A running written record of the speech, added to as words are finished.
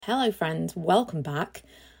Hello friends, welcome back.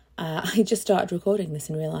 I just started recording this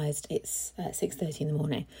and realised it's 6:30 in the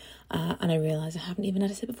morning and I realised I haven't even had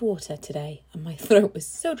a sip of water today and my throat was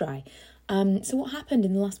so dry. So what happened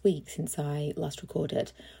in the last week since I last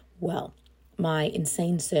recorded? Well, my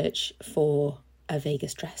insane search for a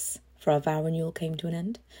Vegas dress for our vow renewal came to an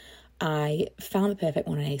end. I found the perfect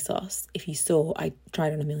one on ASOS. If you saw, I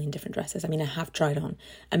tried on a million different dresses. I mean, I have tried on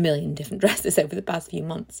a million different dresses over the past few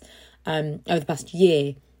months, over the past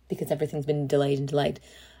year, because everything's been delayed.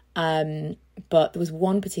 But there was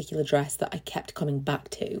one particular dress that I kept coming back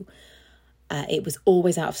to. It was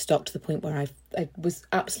always out of stock to the point where I was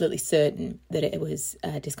absolutely certain that it was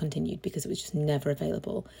discontinued because it was just never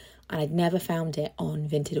available. And I'd never found it on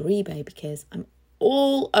Vinted or eBay because I'm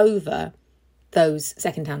all over those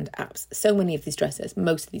secondhand apps. So many of these dresses,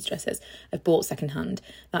 most of these dresses, I've bought secondhand.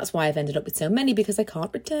 That's why I've ended up with so many, because I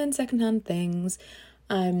can't return secondhand things.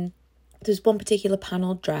 There's one particular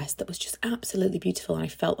panelled dress that was just absolutely beautiful and I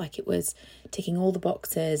felt like it was ticking all the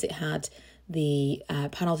boxes. It had the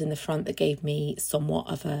panels in the front that gave me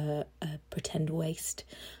somewhat of a pretend waist.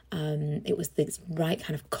 It was the right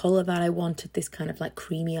kind of colour that I wanted, this kind of like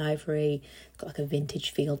creamy ivory. It's got like a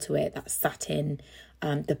vintage feel to it, that satin.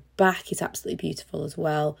 The back is absolutely beautiful as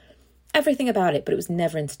well. Everything about it, but it was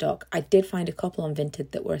never in stock. I did find a couple on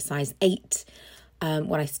Vinted that were a size 8.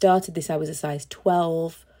 When I started this, I was a size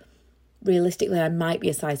 12. Realistically, I might be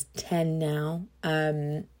a size 10 now,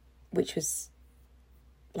 which was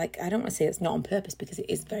like, I don't want to say it's not on purpose because it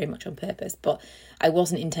is very much on purpose, but I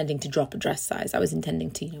wasn't intending to drop a dress size. I was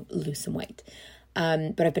intending to, lose some weight.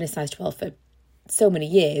 But I've been a size 12 for so many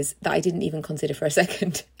years that I didn't even consider for a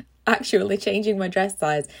second actually changing my dress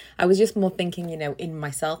size. I was just more thinking, in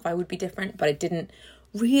myself I would be different, but I didn't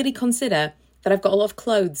really consider that I've got a lot of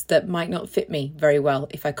clothes that might not fit me very well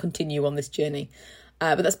if I continue on this journey.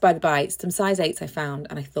 But that's by the by. Some size 8s I found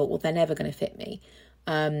and I thought, well, they're never going to fit me.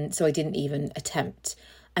 So I didn't even attempt.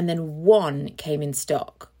 And then one came in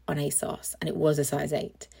stock on ASOS and it was a size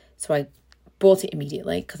 8. So I bought it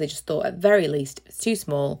immediately because I just thought at very least if it's too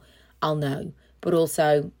small, I'll know. But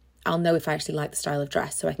also I'll know if I actually like the style of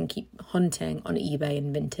dress, so I can keep hunting on eBay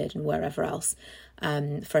and Vinted and wherever else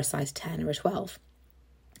for a size 10 or a 12.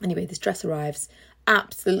 Anyway, this dress arrives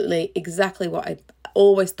absolutely exactly what I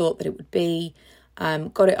always thought that it would be.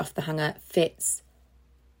 Got it off the hanger, fits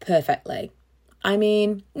perfectly. I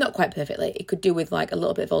mean, not quite perfectly. It could do with like a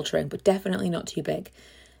little bit of altering, but definitely not too big.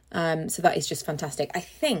 So that is just fantastic. I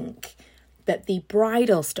think that the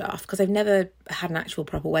bridal stuff, because I've never had an actual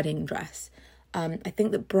proper wedding dress, I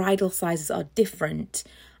think that bridal sizes are different.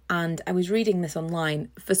 And I was reading this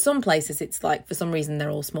online. For some places, it's like, for some reason,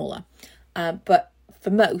 they're all smaller. But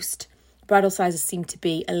for most, bridal sizes seem to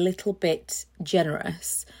be a little bit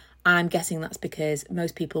generous. I'm guessing that's because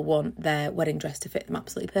most people want their wedding dress to fit them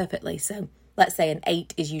absolutely perfectly. So let's say an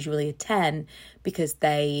 8 is usually a 10 because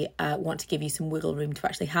they want to give you some wiggle room to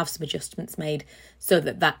actually have some adjustments made so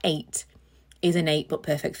that 8 is an 8 but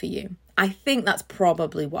perfect for you. I think that's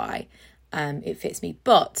probably why it fits me,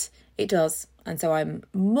 but it does. And so I'm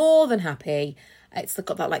more than happy. It's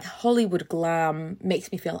got that like Hollywood glam,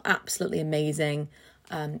 makes me feel absolutely amazing.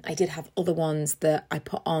 I did have other ones that I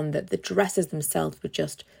put on that the dresses themselves were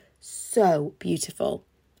just so beautiful,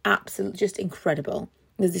 absolutely just incredible.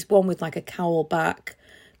 There's this one with like a cowl back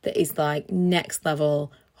that is like next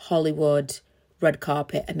level Hollywood red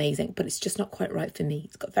carpet, amazing, but it's just not quite right for me.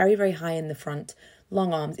 It's got very, very high in the front,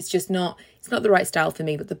 long arms. It's not the right style for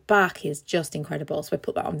me, but the back is just incredible. So I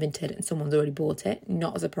put that on Vinted and someone's already bought it,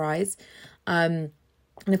 not a surprise. And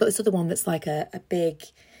I've got this other one that's like a big,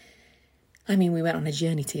 I mean, we went on a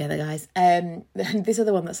journey together, guys. This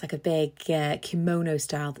other one that's like a big kimono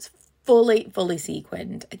style that's fully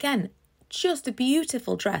sequined. Again, just a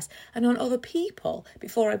beautiful dress. And on other people,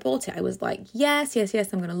 before I bought it, I was like, yes,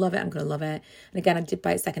 I'm going to love it. And again, I did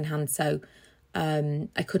buy it secondhand, so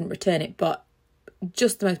I couldn't return it. But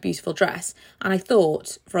just the most beautiful dress. And I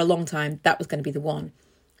thought for a long time that was going to be the one.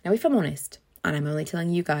 Now, if I'm honest, and I'm only telling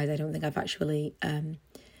you guys, I don't think I've actually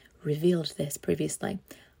revealed this previously.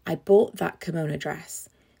 I bought that kimono dress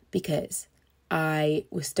because I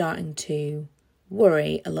was starting to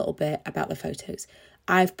worry a little bit about the photos.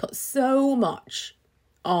 I've put so much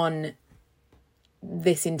on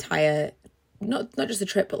this entire, not just the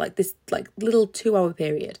trip, but like this like little 2-hour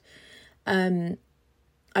period. I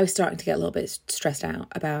was starting to get a little bit stressed out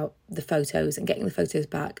about the photos and getting the photos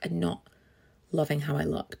back and not loving how I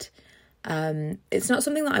looked. It's not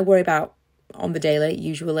something that I worry about on the daily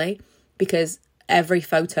usually, because every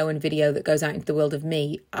photo and video that goes out into the world of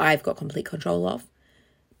me, I've got complete control of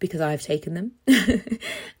because I've taken them.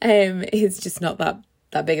 It's just not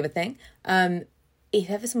that big of a thing. if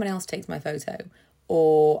ever someone else takes my photo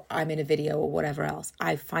or I'm in a video or whatever else,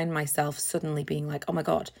 I find myself suddenly being like, oh my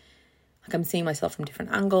God, like I'm seeing myself from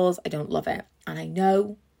different angles. I don't love it. And I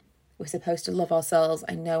know we're supposed to love ourselves.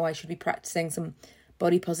 I know I should be practicing some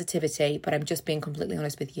body positivity, but I'm just being completely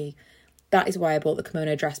honest with you. That is why I bought the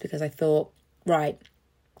kimono dress, because I thought, right,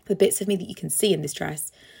 the bits of me that you can see in this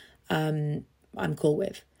dress, I'm cool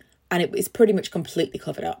with. And it's pretty much completely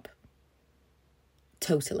covered up.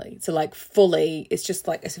 Totally. So like fully, it's just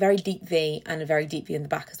like, it's a very deep V and a very deep V in the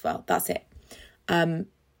back as well. That's it. And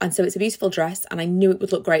so it's a beautiful dress, and I knew it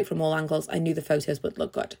would look great from all angles. I knew the photos would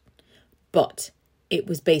look good, but it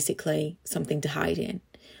was basically something to hide in.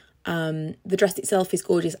 The dress itself is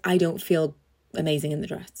gorgeous. I don't feel amazing in the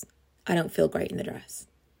dress. I don't feel great in the dress.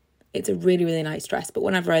 It's a really, really nice dress. But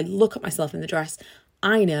whenever I look at myself in the dress,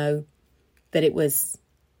 I know that it was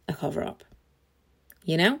a cover up,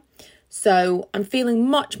 you know? So I'm feeling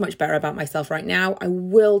much, much better about myself right now. I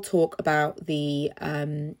will talk about the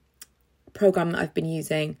program that I've been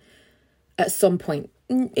using at some point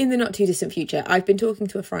in the not too distant future. I've been talking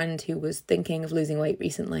to a friend who was thinking of losing weight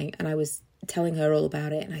recently, and I was telling her all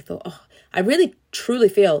about it. And I thought, oh, I really, truly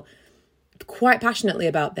feel quite passionately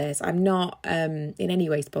about this. I'm not in any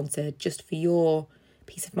way sponsored. Just for your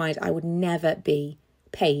peace of mind, I would never be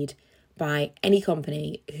paid by any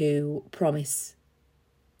company who promise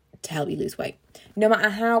to help you lose weight. No matter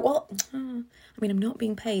how, well, I mean, I'm not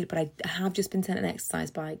being paid, but I have just been sent an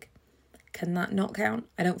exercise bike. Can that not count?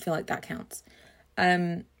 I don't feel like that counts.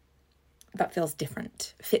 That feels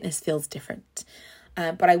different. Fitness feels different.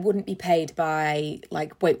 But I wouldn't be paid by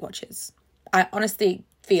like Weight Watchers. I honestly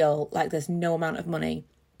feel like there's no amount of money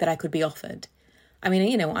that I could be offered. I mean,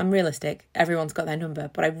 you know, I'm realistic. Everyone's got their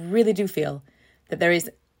number, but I really do feel that there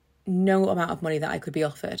is no amount of money that I could be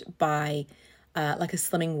offered by like a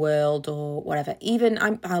Slimming World or whatever. Even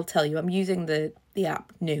I'll tell you, I'm using the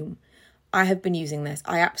app Noom. I have been using this.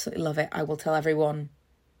 I absolutely love it. I will tell everyone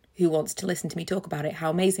who wants to listen to me talk about it how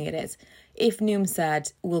amazing it is. If Noom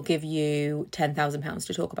said, we'll give you £10,000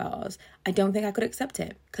 to talk about us, I don't think I could accept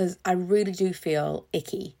it, because I really do feel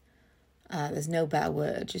icky. There's no better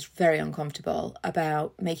word, just very uncomfortable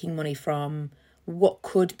about making money from what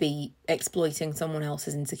could be exploiting someone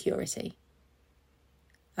else's insecurity.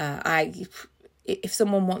 If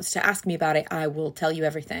someone wants to ask me about it, I will tell you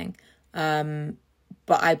everything.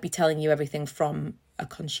 But I'd be telling you everything from a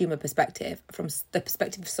consumer perspective, from the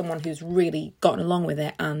perspective of someone who's really gotten along with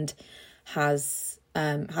it and has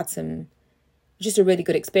had some, just a really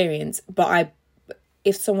good experience. But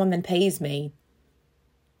if someone then pays me,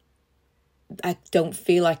 I don't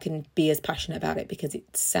feel I can be as passionate about it, because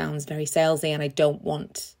it sounds very salesy, and I don't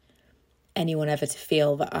want anyone ever to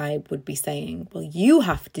feel that I would be saying, well, you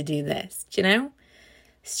have to do this, do you know?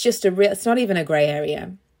 It's just it's not even a grey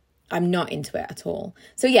area. I'm not into it at all.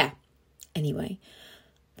 So yeah, anyway,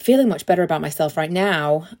 feeling much better about myself right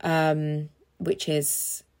now, which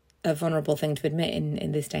is a vulnerable thing to admit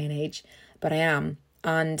in this day and age, but I am.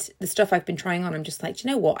 And the stuff I've been trying on, I'm just like, do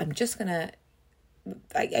you know what? I'm just going to,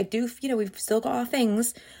 I do, you know, we've still got our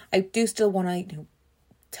things. I do still want to, you know,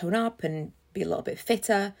 tone up and be a little bit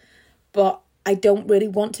fitter, but I don't really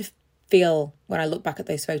want to feel, when I look back at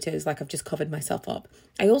those photos, like I've just covered myself up.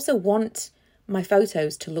 I also want my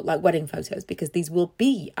photos to look like wedding photos, because these will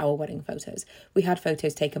be our wedding photos. We had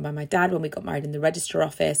photos taken by my dad when we got married in the register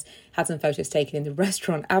office, had some photos taken in the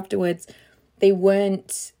restaurant afterwards. They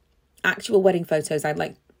weren't actual wedding photos. I'd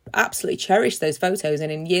like absolutely cherish those photos,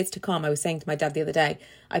 and in years to come, I was saying to my dad the other day,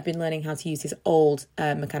 I've been learning how to use his old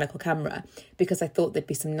mechanical camera, because I thought there'd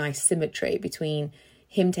be some nice symmetry between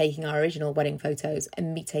him taking our original wedding photos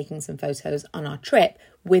and me taking some photos on our trip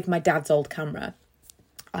with my dad's old camera.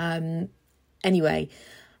 Anyway,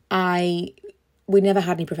 we never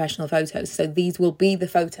had any professional photos, so these will be the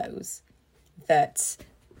photos that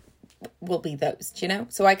will be those, do you know?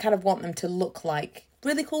 So I kind of want them to look like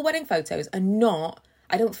really cool wedding photos, and not,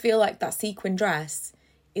 I don't feel like that sequin dress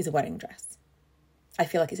is a wedding dress. I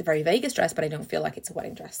feel like it's a very Vegas dress, but I don't feel like it's a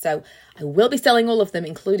wedding dress. So I will be selling all of them,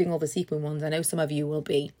 including all the sequin ones. I know some of you will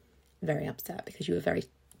be very upset because you were very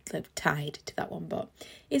tied to that one, but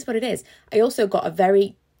it's what it is. I also got a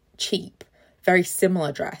very cheap, very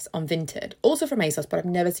similar dress on Vinted, also from ASOS, but I've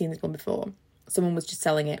never seen this one before. Someone was just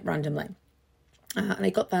selling it randomly. And I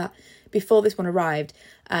got that before this one arrived,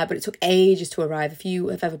 but it took ages to arrive. If you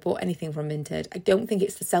have ever bought anything from Vinted, I don't think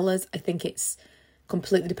it's the sellers. I think it's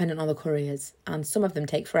completely dependent on the couriers, and some of them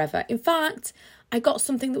take forever. In fact, I got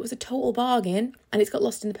something that was a total bargain and it's got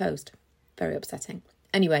lost in the post. Very upsetting.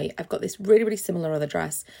 Anyway, I've got this really, really similar other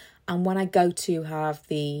dress, and when I go to have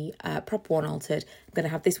the proper one altered, I'm going to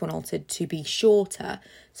have this one altered to be shorter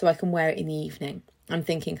so I can wear it in the evening. I'm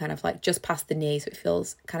thinking kind of like just past the knee, so it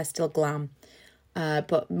feels kind of still glam,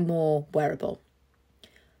 but more wearable.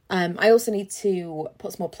 I also need to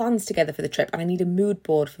put some more plans together for the trip, and I need a mood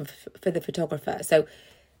board for the photographer. So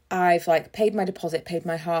I've like paid my deposit, paid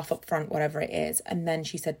my half up front, whatever it is. And then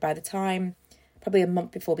she said by the time, probably a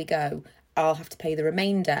month before we go, I'll have to pay the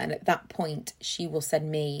remainder. And at that point, she will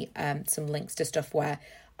send me some links to stuff where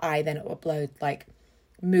I then upload like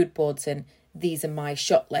mood boards and these are my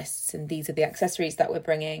shot lists and these are the accessories that we're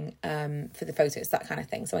bringing for the photos, that kind of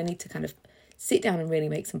thing. So I need to kind of sit down and really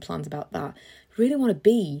make some plans about that. I really want to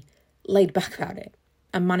be laid back about it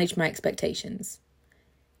and manage my expectations.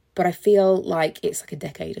 But I feel like it's like a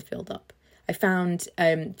decade of build up. I found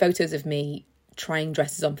photos of me trying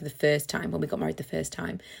dresses on for the first time when we got married the first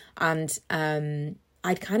time. And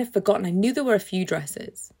I'd kind of forgotten. I knew there were a few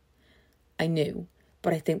dresses. I knew.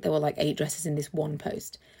 But I think there were like 8 dresses in this one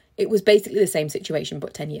post. It was basically the same situation,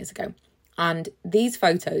 but 10 years ago. And these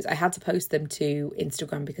photos, I had to post them to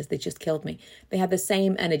Instagram because they just killed me. They had the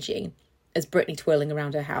same energy as Britney twirling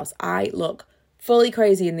around her house. I look fully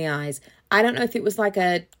crazy in the eyes. I don't know if it was like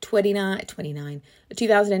a 2009,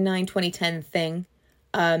 2010 thing.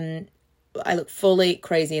 I look fully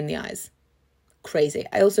crazy in the eyes. Crazy.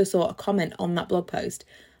 I also saw a comment on that blog post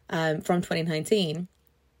from 2019.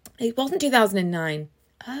 It wasn't 2009.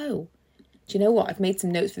 Oh, do you know what? I've made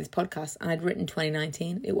some notes for this podcast and I'd written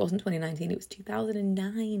 2019. It wasn't 2019. It was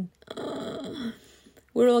 2009.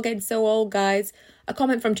 We're all getting so old, guys. A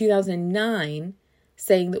comment from 2009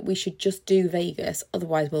 saying that we should just do Vegas,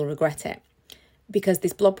 otherwise we'll regret it. Because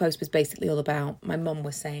this blog post was basically all about, my mum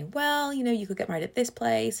was saying, well, you know, you could get married at this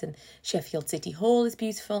place and Sheffield City Hall is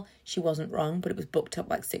beautiful. She wasn't wrong, but it was booked up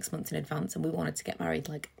like 6 months in advance and we wanted to get married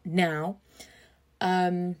like now.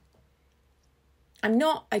 I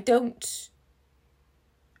don't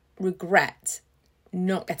regret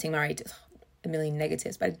not getting married. A million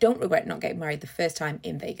negatives, but I don't regret not getting married the first time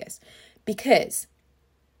in Vegas because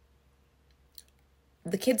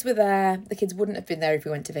the kids were there. The kids wouldn't have been there if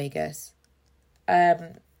we went to Vegas.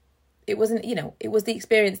 It wasn't, you know, it was the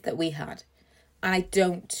experience that we had. And I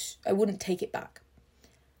wouldn't take it back.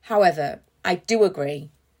 However, I do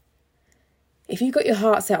agree. If you've got your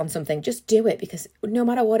heart set on something, just do it because no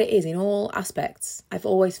matter what it is, in all aspects, I've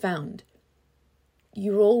always found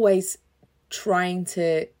you're always trying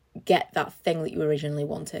to get that thing that you originally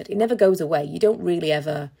wanted. It never goes away. You don't really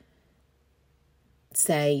ever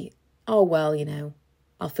say, oh, well, you know,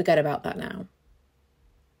 I'll forget about that now.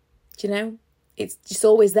 Do you know? It's just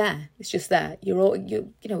always there. It's just there.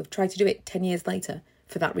 We've tried to do it 10 years later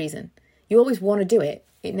for that reason. You always want to do it.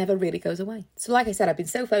 It never really goes away. So like I said, I've been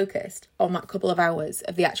so focused on that couple of hours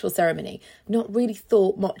of the actual ceremony, not really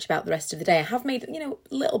thought much about the rest of the day. I have made,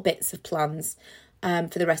 little bits of plans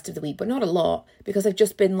for the rest of the week, but not a lot because I've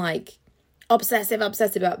just been like obsessive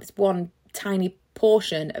about this one tiny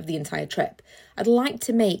portion of the entire trip. I'd like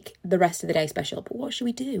to make the rest of the day special, but what should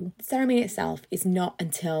we do? The ceremony itself is not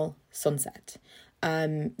until sunset.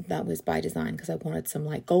 That was by design because I wanted some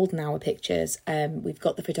like golden hour pictures. We've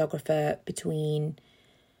got the photographer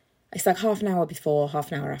it's like half an hour before,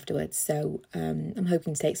 half an hour afterwards. So I'm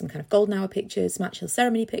hoping to take some kind of golden hour pictures, some actual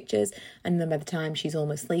ceremony pictures. And then by the time she's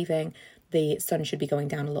almost leaving, the sun should be going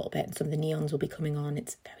down a little bit and some of the neons will be coming on.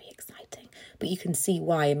 It's very exciting. But you can see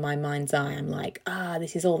why in my mind's eye I'm like,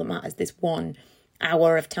 this is all that matters, this 1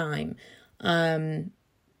 hour of time.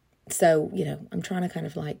 So, I'm trying to kind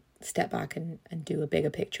of like step back and do a bigger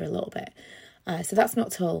picture a little bit. So that's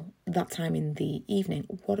not till that time in the evening.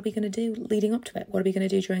 What are we going to do leading up to it? What are we going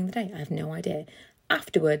to do during the day? I have no idea.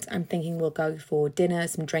 Afterwards, I'm thinking we'll go for dinner,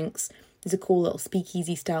 some drinks. There's a cool little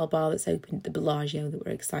speakeasy style bar that's open at the Bellagio that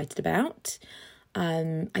we're excited about.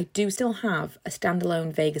 I do still have a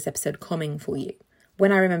standalone Vegas episode coming for you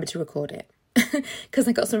when I remember to record it. Because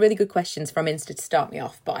I got some really good questions from Insta to start me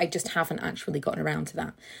off, but I just haven't actually gotten around to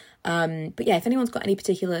that. But yeah, if anyone's got any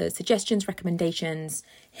particular suggestions, recommendations,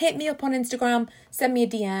 hit me up on Instagram, send me a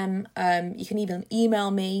DM. You can even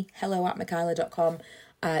email me, hello@michaela.com.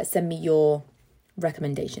 Send me your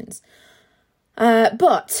recommendations.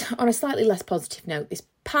 But on a slightly less positive note, this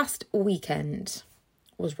past weekend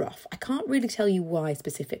was rough. I can't really tell you why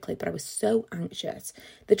specifically, but I was so anxious.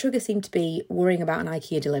 The trigger seemed to be worrying about an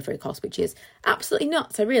IKEA delivery cost, which is absolutely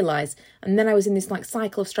nuts, I realise. And then I was in this like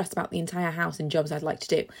cycle of stress about the entire house and jobs I'd like to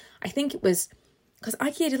do. I think it was because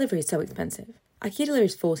IKEA delivery is so expensive. IKEA delivery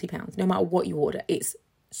is £40, no matter what you order. It's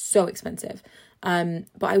so expensive. But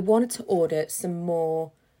I wanted to order some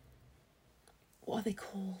more, what are they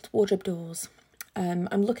called? Wardrobe doors.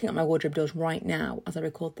 I'm looking at my wardrobe doors right now as I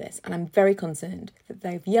record this, and I'm very concerned that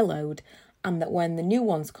they've yellowed and that when the new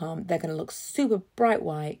ones come, they're going to look super bright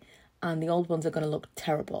white and the old ones are going to look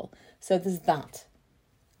terrible. So there's that.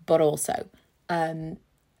 But also, I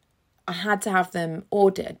had to have them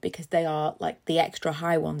ordered because they are like the extra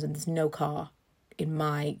high ones, and there's no car in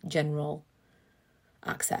my general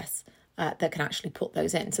access that can actually put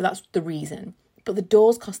those in. So that's the reason. But the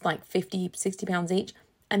doors cost like £50-60 each,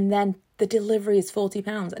 and then the delivery is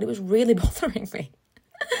 £40, and it was really bothering me.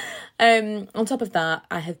 On top of that,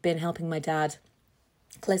 I have been helping my dad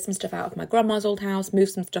clear some stuff out of my grandma's old house, move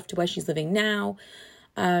some stuff to where she's living now,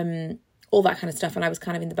 all that kind of stuff. And I was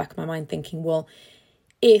kind of in the back of my mind thinking, well,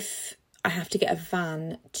 if I have to get a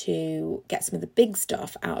van to get some of the big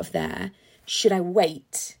stuff out of there, should I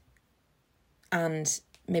wait and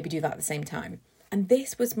maybe do that at the same time? And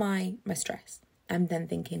this was my stress. I'm then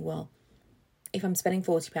thinking, well, if I'm spending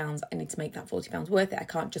 £40, I need to make that £40 worth it. I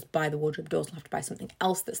can't just buy the wardrobe doors. I'll have to buy something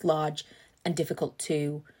else that's large and difficult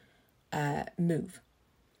to move.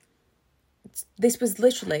 This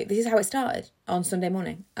is how it started on Sunday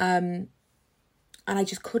morning. And I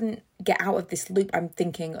just couldn't get out of this loop. I'm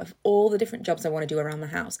thinking of all the different jobs I want to do around the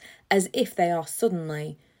house as if they are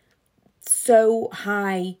suddenly so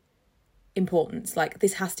high importance. Like,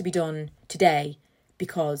 this has to be done today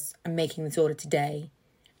because I'm making this order today.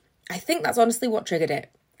 I think that's honestly what triggered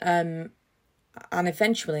it. And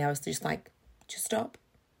eventually I was just like, just stop.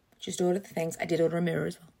 Just order the things. I did order a mirror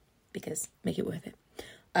as well because make it worth it.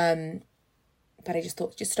 But I just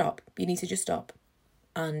thought, just stop. You need to just stop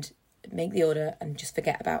and make the order and just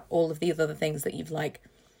forget about all of these other things that you've like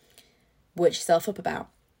worked yourself up about.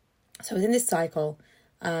 So I was in this cycle.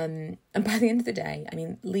 And by the end of the day, I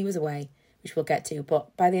mean, Lee was away, which we'll get to.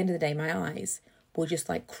 But by the end of the day, my eyes were just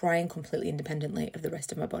like crying completely independently of the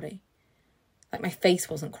rest of my body. Like, my face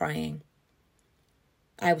wasn't crying.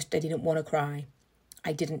 I didn't want to cry.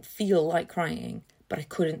 I didn't feel like crying, but I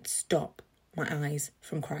couldn't stop my eyes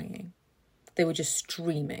from crying. They were just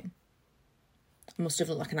streaming. I must have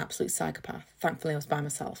looked like an absolute psychopath. Thankfully, I was by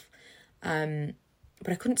myself. But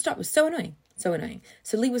I couldn't stop. It was so annoying. So annoying.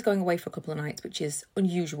 So Lee was going away for a couple of nights, which is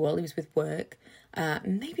unusual. He was with work.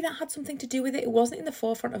 Maybe that had something to do with it. It wasn't in the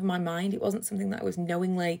forefront of my mind. It wasn't something that I was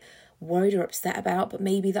knowingly worried or upset about, but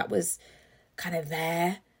maybe that was kind of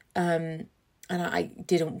there. And I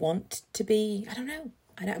didn't want to be. I don't know.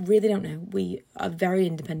 I really don't know. We are very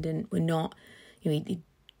independent. We're not, he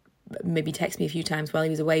maybe texted me a few times while he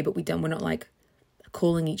was away, but we're not like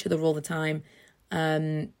calling each other all the time.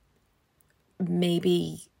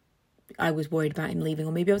 Maybe I was worried about him leaving,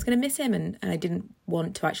 or maybe I was going to miss him and I didn't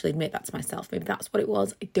want to actually admit that to myself. Maybe that's what it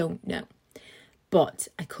was. I don't know. But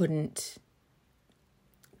I could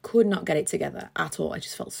not get it together at all. I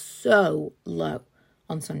just felt so low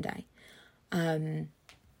on Sunday.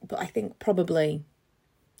 But I think probably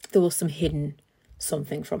there was some hidden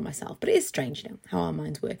something from myself. But it is strange, how our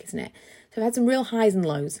minds work, isn't it? So I've had some real highs and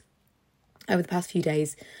lows over the past few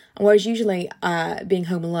days. And whereas usually being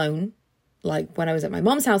home alone, like when I was at my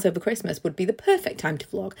mom's house over Christmas, would be the perfect time to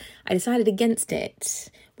vlog, I decided against it,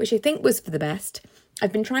 which I think was for the best.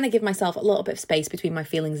 I've been trying to give myself a little bit of space between my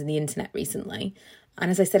feelings and the internet recently. And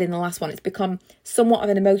as I said in the last one, it's become somewhat of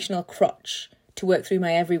an emotional crutch to work through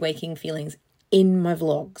my every waking feelings in my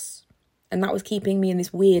vlogs. And that was keeping me in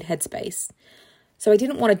this weird headspace. So I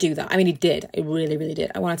didn't want to do that. I mean, it did. It really, really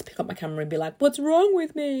did. I wanted to pick up my camera and be like, what's wrong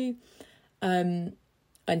with me? And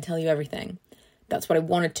tell you everything. That's what I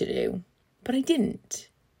wanted to do. But I didn't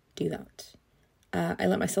do that. I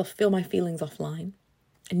let myself feel my feelings offline.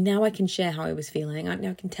 And now I can share how I was feeling.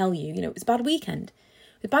 Now I can tell you, it was a bad weekend.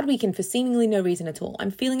 It was a bad weekend for seemingly no reason at all.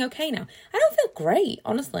 I'm feeling okay now. I don't feel great,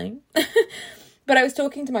 honestly. But I was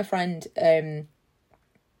talking to my friend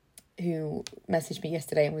who messaged me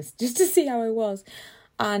yesterday and was just to see how I was.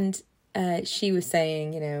 And she was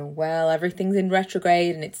saying, well, everything's in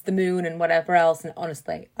retrograde and it's the moon and whatever else. And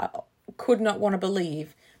honestly, I could not want to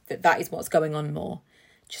believe that is what's going on more.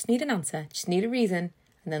 Just need an answer, just need a reason,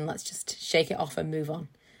 and then let's just shake it off and move on.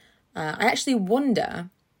 I actually wonder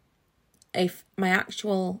if my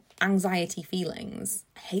actual anxiety feelings,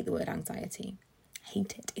 I hate the word anxiety, I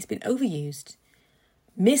hate it. It's been overused,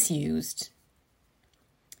 misused.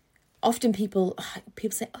 Often people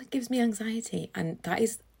say, it gives me anxiety, and that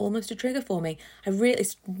is almost a trigger for me.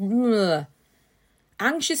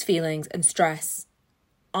 Anxious feelings and stress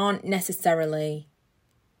aren't necessarily,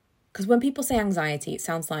 because when people say anxiety, it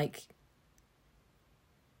sounds like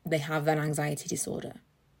they have an anxiety disorder,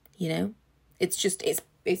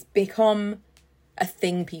 It's become a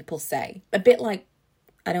thing people say. A bit like,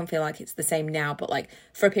 I don't feel like it's the same now, but like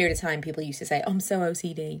for a period of time, people used to say, I'm so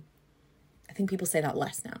OCD. I think people say that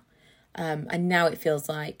less now. And now it feels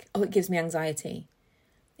like, it gives me anxiety.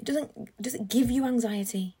 Does it give you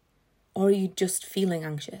anxiety? Or are you just feeling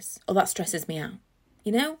anxious? Oh, that stresses me out.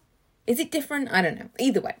 You know? Is it different? I don't know.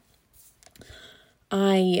 Either way.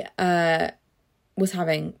 I was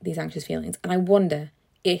having these anxious feelings, and I wonder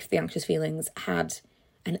if the anxious feelings had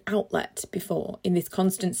an outlet before in this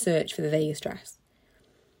constant search for the vagus stress.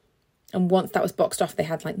 And once that was boxed off, they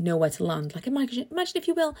had like nowhere to land. Like imagine if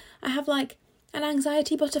you will, I have like an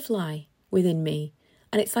anxiety butterfly within me.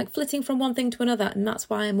 And it's like flitting from one thing to another. And that's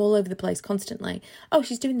why I'm all over the place constantly. Oh,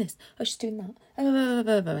 she's doing this. Oh, she's doing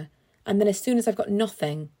that. And then as soon as I've got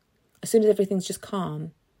nothing, as soon as everything's just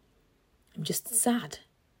calm, I'm just sad.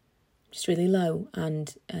 Just really low.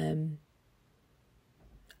 And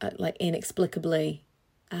like inexplicably,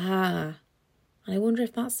 and I wonder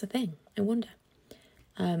if that's the thing. I wonder.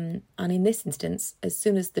 And in this instance, as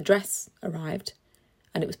soon as the dress arrived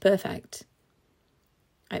and it was perfect,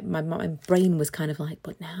 my brain was kind of like,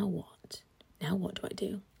 but now what? Now what do I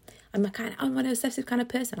do? I'm an obsessive kind of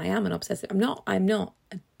person. I am an obsessive. I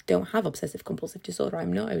don't have obsessive compulsive disorder.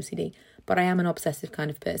 I'm not OCD, but I am an obsessive kind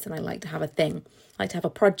of person. I like to have a thing. I like to have a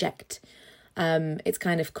project. It's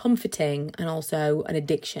kind of comforting and also an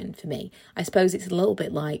addiction for me. I suppose it's a little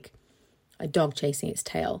bit like a dog chasing its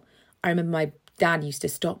tail. I remember my dad used to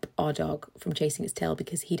stop our dog from chasing its tail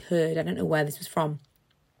because he'd heard, I don't know where this was from,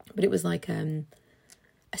 but it was like a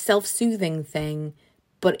self-soothing thing,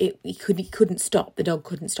 but he couldn't stop. The dog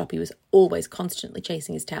couldn't stop. He was always constantly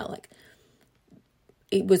chasing his tail. Like,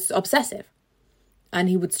 it was obsessive, and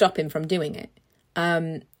he would stop him from doing it.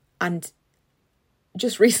 And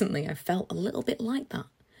just recently I felt a little bit like that.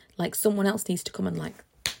 Like someone else needs to come and like,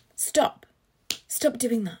 stop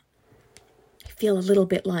doing that. I feel a little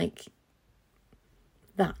bit like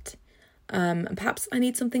that. And perhaps I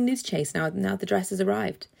need something new to chase now the dress has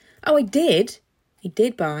arrived. Oh, I did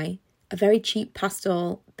buy a very cheap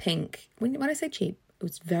pastel pink. When I say cheap, it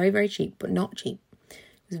was very, very cheap, but not cheap. It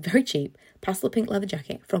was very cheap pastel pink leather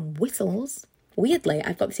jacket from Whistles. Weirdly,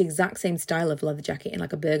 I've got this exact same style of leather jacket in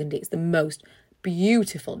like a burgundy. It's the most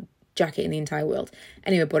beautiful jacket in the entire world.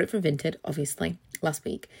 Anyway, I bought it from Vinted, obviously, last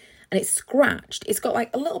week. And it's scratched. It's got like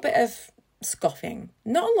a little bit of scuffing.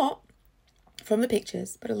 Not a lot from the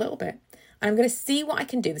pictures, but a little bit. And I'm going to see what I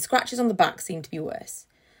can do. The scratches on the back seem to be worse.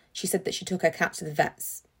 She said that she took her cat to the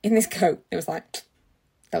vets in this coat. It was like,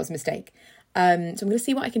 that was a mistake. So I'm going to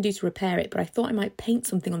see what I can do to repair it. But I thought I might paint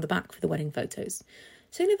something on the back for the wedding photos.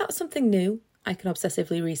 So, that's something new I can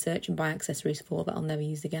obsessively research and buy accessories for that I'll never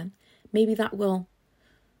use again. Maybe that will,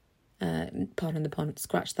 pardon the pun,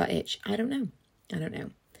 scratch that itch. I don't know.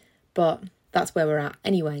 But that's where we're at.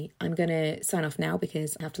 Anyway, I'm going to sign off now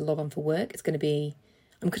because I have to log on for work. It's going to be,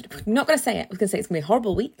 I'm not going to say it. I was going to say it's going to be a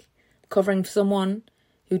horrible week covering for someone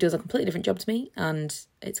who does a completely different job to me. And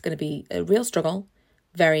it's going to be a real struggle,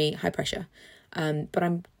 very high pressure. But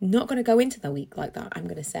I'm not going to go into the week like that. I'm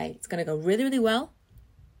going to say it's going to go really, really well.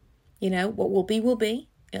 What will be, will be.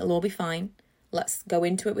 It'll all be fine. Let's go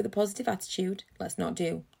into it with a positive attitude. Let's not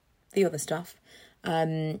do the other stuff.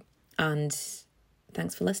 And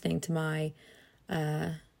thanks for listening to my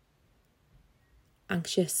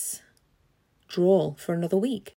anxious drawl for another week.